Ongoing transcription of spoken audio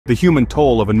The human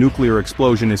toll of a nuclear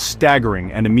explosion is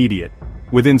staggering and immediate.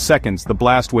 Within seconds, the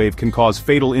blast wave can cause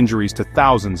fatal injuries to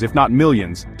thousands, if not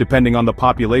millions, depending on the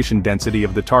population density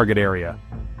of the target area.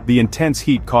 The intense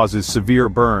heat causes severe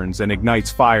burns and ignites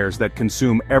fires that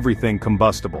consume everything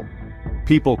combustible.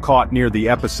 People caught near the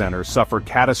epicenter suffer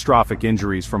catastrophic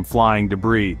injuries from flying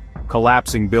debris,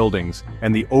 collapsing buildings,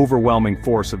 and the overwhelming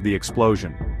force of the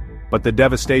explosion. But the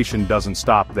devastation doesn't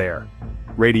stop there.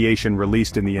 Radiation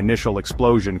released in the initial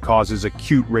explosion causes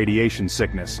acute radiation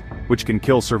sickness, which can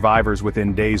kill survivors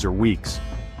within days or weeks.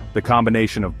 The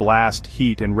combination of blast,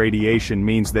 heat, and radiation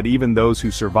means that even those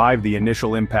who survive the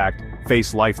initial impact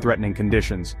face life-threatening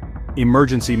conditions.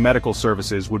 Emergency medical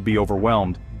services would be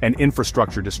overwhelmed, and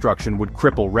infrastructure destruction would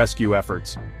cripple rescue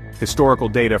efforts. Historical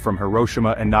data from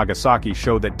Hiroshima and Nagasaki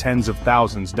show that tens of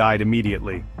thousands died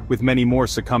immediately, with many more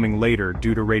succumbing later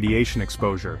due to radiation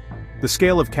exposure. The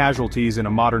scale of casualties in a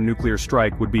modern nuclear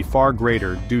strike would be far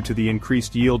greater due to the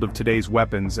increased yield of today's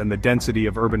weapons and the density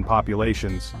of urban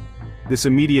populations. This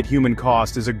immediate human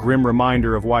cost is a grim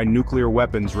reminder of why nuclear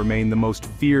weapons remain the most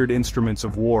feared instruments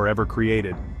of war ever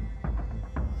created.